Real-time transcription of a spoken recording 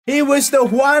He was the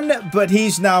one, but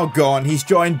he's now gone. He's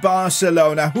joined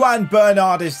Barcelona. Juan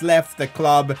Bernat has left the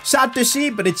club. Sad to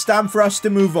see, but it's time for us to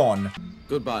move on.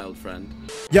 Goodbye, old friend.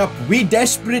 Yup, we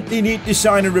desperately need to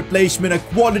sign a replacement. A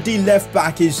quality left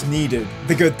back is needed.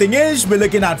 The good thing is, we're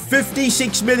looking at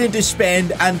 56 million to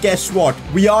spend, and guess what?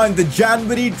 We are in the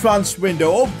January transfer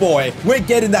window. Oh boy, we're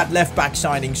getting that left back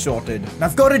signing sorted. And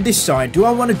I've got to decide, do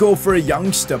I want to go for a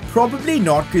youngster? Probably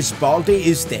not, because Balde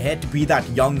is there to be that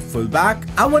young fullback.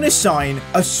 I want to sign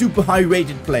a super high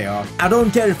rated player. I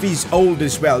don't care if he's old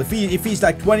as well. If he's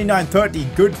like 29, 30,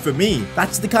 good for me.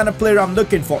 That's the kind of player I'm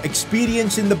looking for. Experience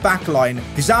in the back line,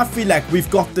 because I feel like we've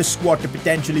got the squad to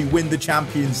potentially win the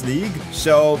Champions League.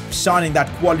 So signing that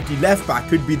quality left back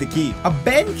could be the key. A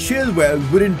Ben Chilwell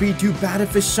wouldn't be too bad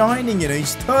of a signing, you know.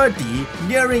 He's 30,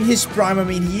 nearing his prime. I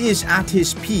mean, he is at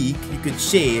his peak, you could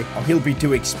say. Oh, he'll be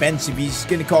too expensive. He's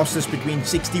going to cost us between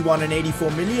 61 and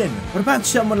 84 million. What about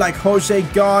someone like Jose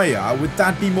Gaia? Would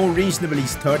that be more reasonable?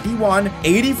 He's 31,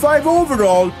 85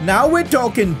 overall. Now we're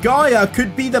talking. Gaia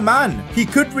could be the man. He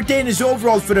could retain his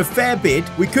overall for a fair bit.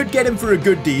 We could get him for a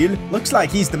good deal. Looks like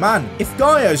he's the man. If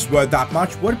Gaia's worth that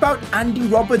much, what about Andy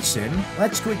Robertson?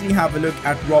 Let's quickly have a look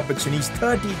at Robertson. He's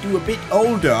 32, a bit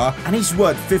older, and he's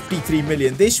worth 53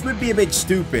 million. This would be a bit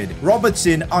stupid.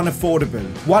 Robertson, unaffordable.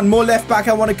 One more left back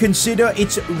I want to consider.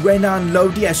 It's Renan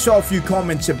Lodi. I saw a few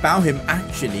comments about him,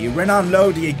 actually. Renan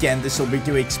Lodi, again, this will be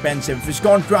too expensive. If his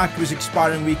contract was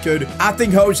expiring, we could. I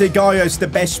think Jose Gaia is the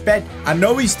best bet. I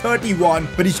know he's 31,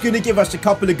 but he's going to give us a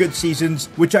couple of good seasons,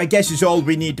 which I guess is all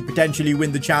we need to potentially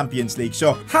win the Champions League.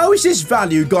 So how is his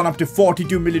value gone up to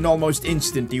 42 million almost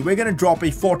instantly? We're going to drop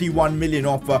a 41 million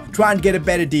offer, try and get a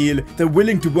better deal. They're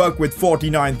willing to work with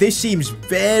 49. This seems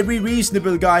very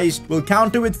reasonable, guys. We'll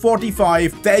counter with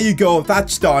 45. There you go.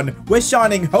 That's done. We're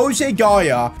signing Jose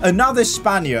Gaia, another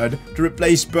Spaniard, to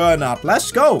replace Bernat.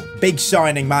 Let's go. Big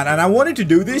signing, man. And I wanted to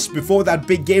do this before that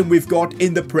big game we've got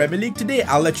in the Premier League today.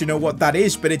 I'll let you know what that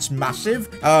is, but it's massive.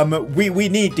 We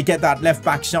need to get that left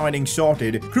back signing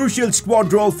sorted. Crucial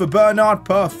squad role for Bernat.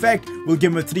 Perfect. We'll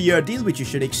give him a 3-year deal, which you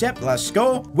should accept. Let's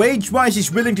go. Wage-wise,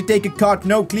 he's willing to take a cut.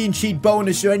 No clean sheet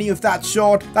bonus or any of that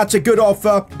sort. That's a good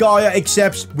offer. Gaia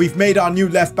accepts. We've made our new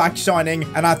left back signing,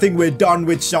 and I think we're done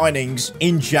with signings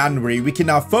in January. We can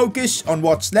now focus on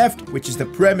what's left, which is the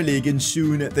Premier League and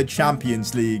soon the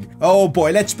Champions League. Oh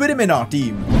boy, let's put him in our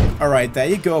team. Alright, there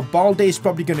you go. Balde is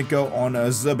probably going to go on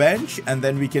the bench, and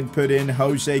then we can put in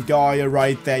Jose Gaia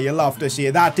right there. You'll love to see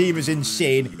it. That team is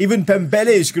insane. Even Pembele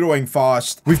is growing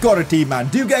fast. We've got a team, man.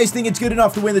 Do you guys think it's good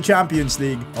enough to win the Champions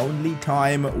League? Only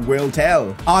time will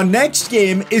tell. Our next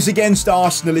game is against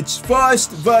Arsenal. It's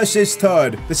first versus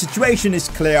third. The situation is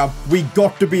clear. We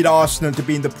got to beat Arsenal to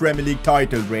be in the Premier League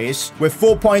title race. We're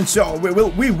 4 points off.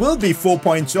 We will be 4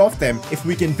 points off them if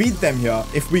we can beat them here.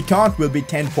 If we can't, we'll be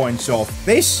 10 points off.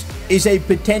 This is a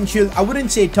potential, I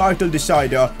wouldn't say title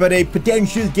decider, but a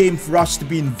potential game for us to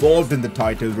be involved in the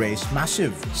title race.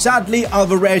 Massive. Sadly,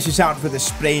 Alvarez is out with a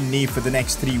sprained knee for the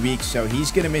next 3 weeks, so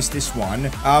he's going to miss this one.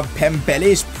 Pembele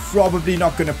is probably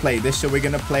not going to play this, so we're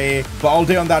going to play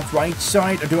Balde on that right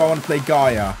side, or do I want to play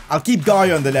Gaia? I'll keep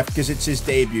Gaia on the left because it's his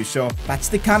debut, so that's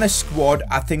the kind of squad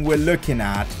I think we're looking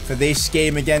at for this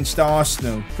game against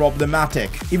Arsenal. Problematic.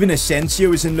 Even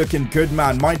Asensio isn't looking good,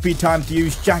 man. Might be time to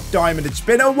use Jack Diamond. It's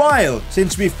been a while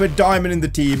since we've put Diamond in the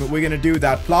team. We're going to do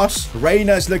that. Plus,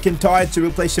 Reina's looking tired, so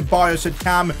we'll play Ceballos at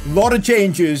Cam. A lot of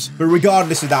changes, but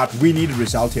regardless of that, we need a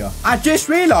result here. I just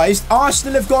realized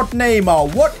Arsenal have got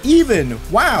Neymar. What even?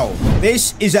 Wow.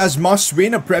 This is as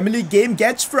must-win a Premier League game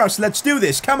gets for us. Let's do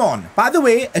this. Come on. By the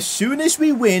way, as soon as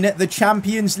we win the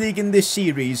Champions League in this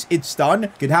series, it's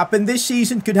done. Could happen this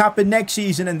season, could happen next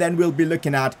season, and then we'll be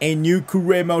looking at a new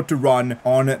career mode to run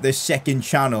on the second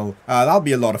channel. That'll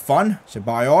be a lot of fun.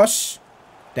 Ceballos.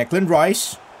 Declan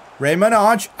Rice. Raymond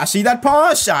Arch. I see that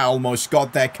pass. I almost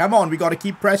got there. Come on, we got to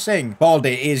keep pressing. Balde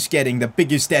is getting the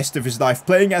biggest test of his life.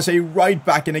 Playing as a right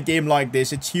back in a game like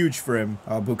this, it's huge for him.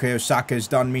 Oh, Bukayo Saka's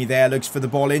done me there. Looks for the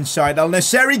ball inside. Al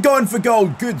Nasseri going for goal.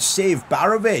 Good save,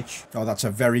 Barovic. Oh, that's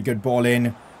a very good ball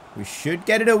in. We should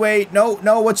get it away. No,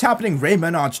 what's happening?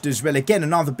 Raymond Arch does well. Again,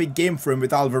 another big game for him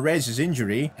with Alvarez's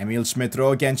injury. Emil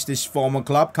Smith-Rowe against his former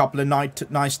club. Couple of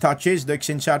nice touches. Looks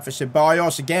inside for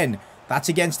Ceballos again. That's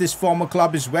against this former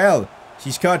club as well.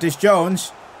 Sees Curtis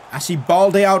Jones. I see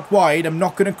Balde out wide. I'm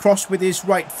not going to cross with his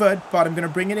right foot, but I'm going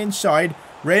to bring it inside.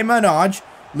 Raymond Arch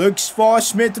looks for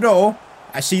Smith-Rowe.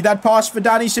 I see that pass for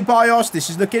Dani Ceballos. This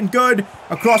is looking good.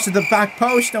 Across to the back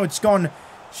post. No, it's gone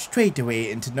straight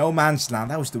away into no man's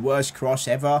land. That was the worst cross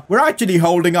ever. We're actually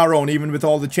holding our own even with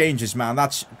all the changes, man.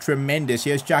 That's tremendous.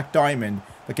 Here's Jack Diamond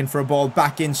looking for a ball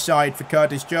back inside for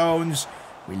Curtis Jones.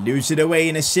 We lose it away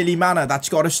in a silly manner. That's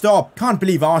got to stop. Can't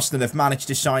believe Arsenal have managed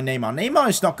to sign Neymar. Neymar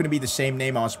is not going to be the same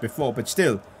Neymar as before, but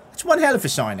still, it's one hell of a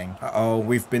signing. Uh-oh,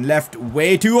 we've been left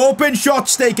way too open.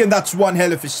 Shots taken. That's one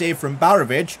hell of a save from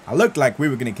Barovic. I looked like we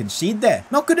were going to concede there.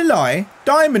 Not going to lie,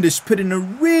 Diamond has put in a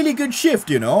really good shift,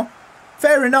 you know.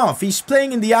 Fair enough. He's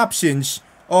playing in the absence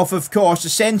of course,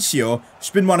 Asensio, who's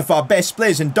been one of our best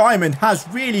players, and Diamond has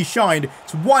really shined.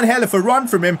 It's one hell of a run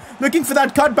from him. Looking for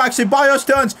that cutback. Ceballos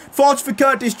turns, falls for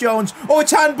Curtis Jones. Oh,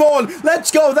 it's handball.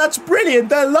 Let's go. That's brilliant.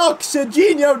 The lock,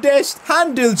 Serginho Dest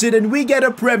handles it, and we get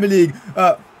a Premier League.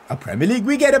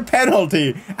 We get a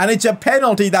penalty. And it's a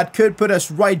penalty that could put us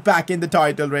right back in the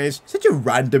title race. Such a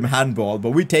random handball,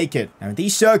 but we take it. Now, in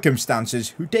these circumstances,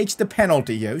 who takes the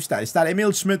penalty here? Who's that? Is that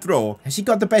Emil Smith-Rowe? Has he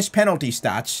got the best penalty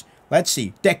stats? Let's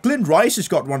see. Declan Rice has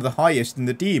got one of the highest in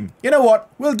the team. You know what?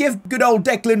 We'll give good old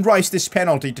Declan Rice this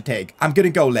penalty to take. I'm going to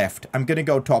go left. I'm going to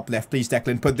go top left. Please,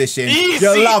 Declan, put this in. Easy.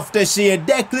 You'll love to see it.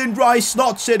 Declan Rice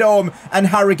slots it home. And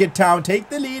Harrogate Town take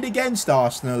the lead against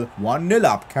Arsenal. 1-0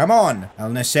 up. Come on. El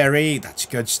Nasseri. That's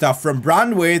good stuff from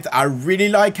Brandwith. I really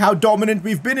like how dominant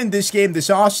we've been in this game. This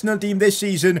Arsenal team this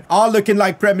season are looking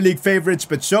like Premier League favourites.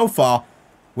 But so far,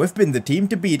 we've been the team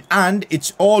to beat, and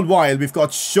it's all while we've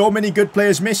got so many good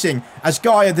players missing. As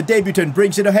Gaia, the debutant,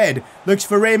 brings it ahead. Looks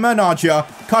for Raymond Archer.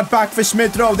 Cut back for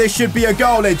Smith-Rowe. This should be a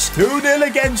goal. It's 2-0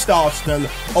 against Arsenal.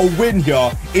 A win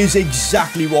here is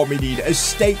exactly what we need. A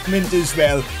statement as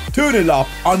well. 2-0 up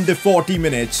under 40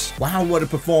 minutes. Wow, what a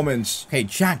performance. Hey,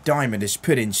 Jack Diamond has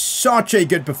put in such a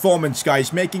good performance,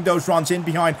 guys. Making those runs in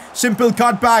behind. Simple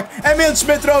cut back. Emil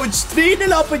Smith-Rowe. It's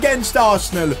 3-0 up against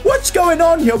Arsenal. What's going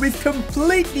on here? We've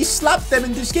completely slapped them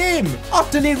in this game.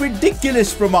 Utterly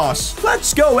ridiculous from us.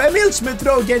 Let's go. Emil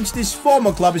Smith-Rowe against his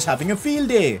former club is having a field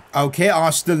day. Okay,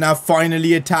 Arsenal now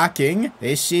finally attacking.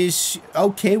 This is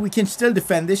okay. We can still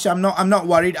defend this. I'm not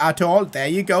worried at all. There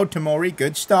you go, Tomori.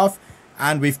 Good stuff.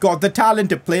 And we've got the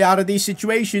talent to play out of these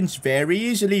situations very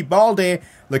easily. Balde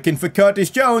looking for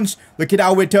Curtis Jones. Look at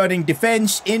how we're turning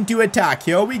defense into attack.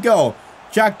 Here we go.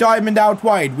 Jack Diamond out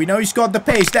wide. We know he's got the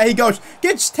pace. There he goes.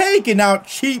 Gets taken out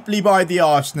cheaply by the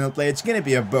Arsenal player. It's going to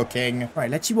be a booking. Right,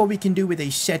 let's see what we can do with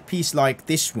a set piece like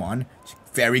this one.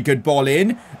 Very good ball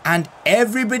in. And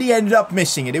everybody ended up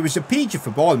missing it. It was a peach of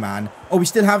a ball, man. Oh, we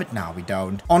still have it? No, we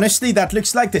don't. Honestly, that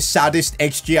looks like the saddest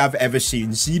XG I've ever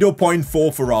seen.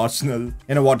 0.4 for Arsenal.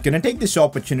 You know what? Gonna take this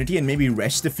opportunity and maybe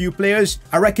rest a few players.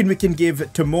 I reckon we can give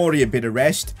Tomori a bit of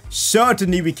rest.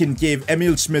 Certainly, we can give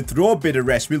Emil Smith-Rowe a bit of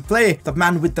rest. We'll play the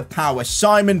man with the power,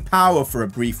 Simon Power, for a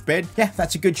brief bit. Yeah,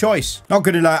 that's a good choice. Not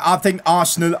gonna lie, I think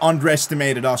Arsenal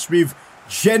underestimated us. We've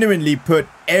genuinely put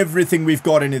everything we've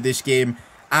got into this game,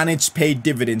 and it's paid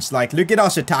dividends. Like, look at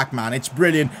us attack, man. It's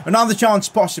brilliant. Another chance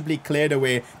possibly cleared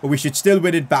away, but we should still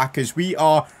win it back because we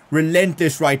are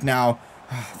relentless right now.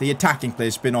 The attacking play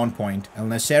has been on point. El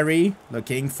Nasseri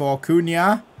looking for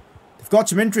Cunha. They've got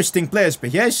some interesting players, but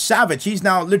here's Savage. He's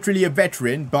now literally a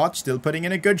veteran, but still putting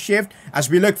in a good shift as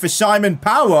we look for Simon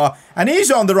Power, and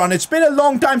he's on the run. It's been a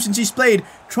long time since he's played.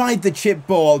 Tried the chip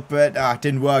ball, but it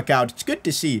didn't work out. It's good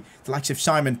to see the likes of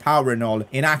Simon Power and all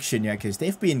in action here, because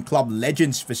they've been club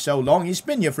legends for so long. He's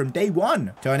been here from day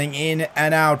one. Turning in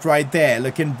and out right there.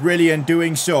 Looking brilliant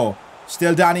doing so.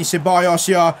 Still Danny Ceballos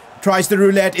here. Tries the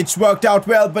roulette. It's worked out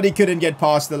well, but he couldn't get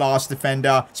past the last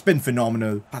defender. It's been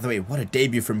phenomenal. By the way, what a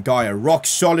debut from Gaia. Rock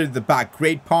solid at the back.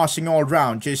 Great passing all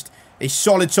round. Just a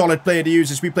solid player to use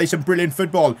as we play some brilliant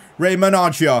football. Raymond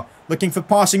Archer looking for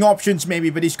passing options maybe,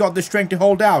 but he's got the strength to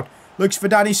hold out. Looks for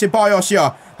Danny Ceballos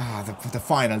here. The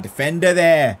final defender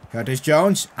there. Curtis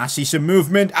Jones. I see some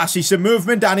movement.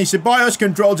 Danny Ceballos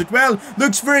controls it well.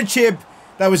 Looks for a chip.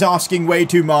 That was asking way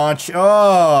too much.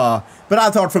 Oh, but I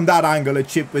thought from that angle a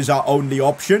chip was our only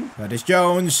option. Curtis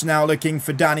Jones now looking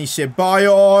for Danny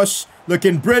Ceballos.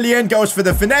 Looking brilliant. Goes for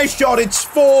the finesse shot. It's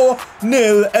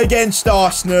 4-0 against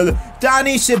Arsenal.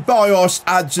 Danny Ceballos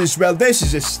adds as well. This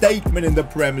is a statement in the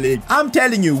Premier League. I'm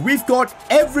telling you, we've got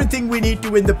everything we need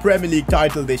to win the Premier League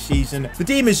title this season. The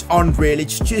team is unreal.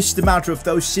 It's just a matter of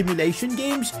those simulation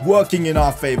games working in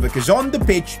our favor, because on the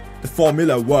pitch, the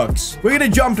formula works. We're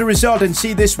going to jump the result and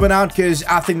see this one out, because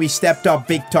I think we stepped up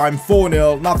big time.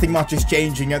 4-0. Nothing much is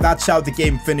changing. That's how the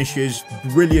game finishes.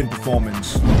 Brilliant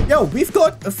performance. Yo, we've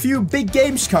got a few big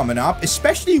games coming up,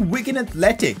 especially Wigan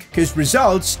Athletic, because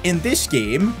results in this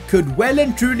game could well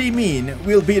and truly mean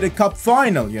we'll be at a cup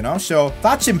final, you know, so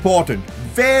that's important.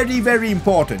 very, very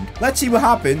important. Let's see what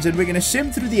happens, and we're going to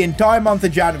sim through the entire month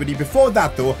of January. Before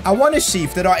that, though, I want to see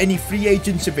if there are any free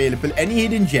agents available, any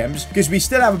hidden gems, because we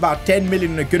still have about 10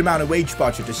 million and a good amount of wage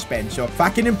budget to spend. So if I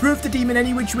can improve the team in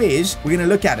any which ways, we're going to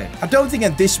look at it. I don't think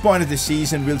at this point of the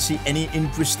season we'll see any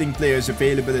interesting players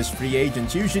available as free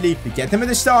agents. Usually we get them at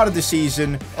the start of the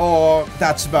season, or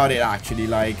that's about it actually.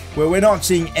 Like, where we're not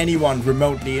seeing anyone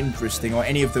remotely interesting or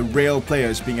any of the real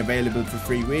players being available for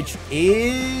free, which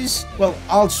is, well,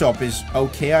 Alsop is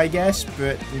okay, I guess,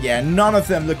 but yeah, none of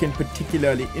them looking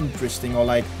particularly interesting or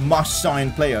like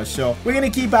must-sign players. So we're going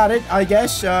to keep at it, I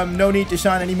guess. No need to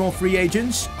sign any more free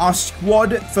agents. Our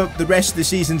squad for the rest of the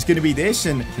season is going to be this,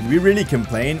 and can we really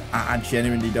complain? I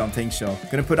genuinely don't think so.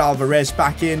 Going to put Alvarez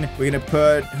back in. We're going to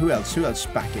put, who else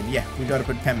back in? Yeah, we got to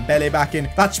put Pembele back in.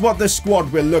 That's what the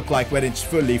squad will look like when it's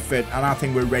fully fit, and I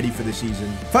think we're ready for the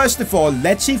season. First of all,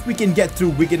 let's see if we can get through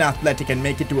Wigan Athletic and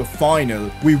make it to a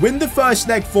final. We win the first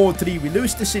leg 4-3. We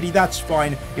lose to City, that's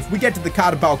fine. If we get to the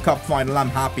Carabao Cup final, I'm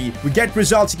happy. We get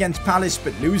results against Palace,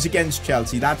 but lose against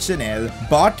Chelsea. That's an L.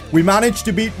 But we managed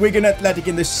to beat Wigan Athletic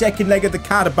in the second leg of the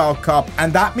Carabao Cup,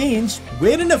 and that means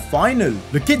we're in a final.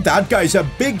 Look at that, guys. A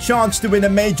big chance to win a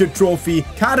major trophy.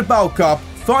 Carabao Cup.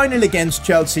 Final against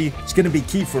Chelsea. It's going to be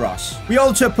key for us. We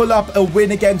also pull up a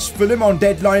win against Fulham on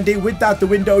deadline day. With that, the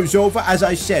window's over. As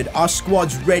I said, our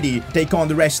squad's ready to take on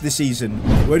the rest of the season.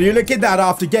 When you look at that,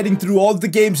 after getting through all the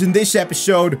games in this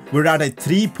episode, we're at a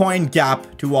 3-point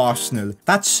gap to Arsenal.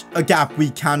 That's a gap we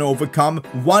can overcome.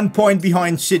 1 point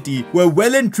behind City. We're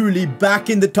well and truly back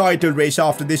in the title race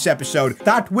after this episode.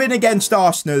 That win against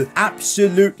Arsenal,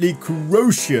 absolutely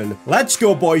crucial. Let's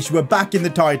go, boys. We're back in the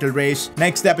title race.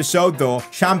 Next episode, though,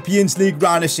 Champions League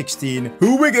round of 16.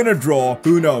 Who we're gonna draw,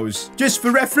 who knows? Just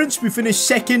for reference, we finished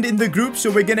second in the group,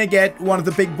 so we're gonna get one of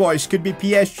the big boys. Could be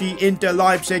PSG, Inter,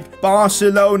 Leipzig,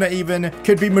 Barcelona even.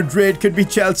 Could be Madrid, could be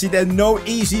Chelsea. There's no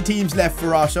easy teams left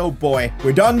for us. Oh boy.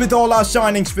 We're done with all our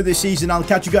signings for this season. I'll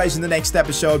catch you guys in the next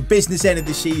episode. Business end of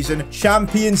the season.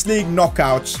 Champions League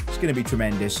knockouts. It's gonna be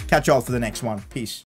tremendous. Catch you all for the next one. Peace.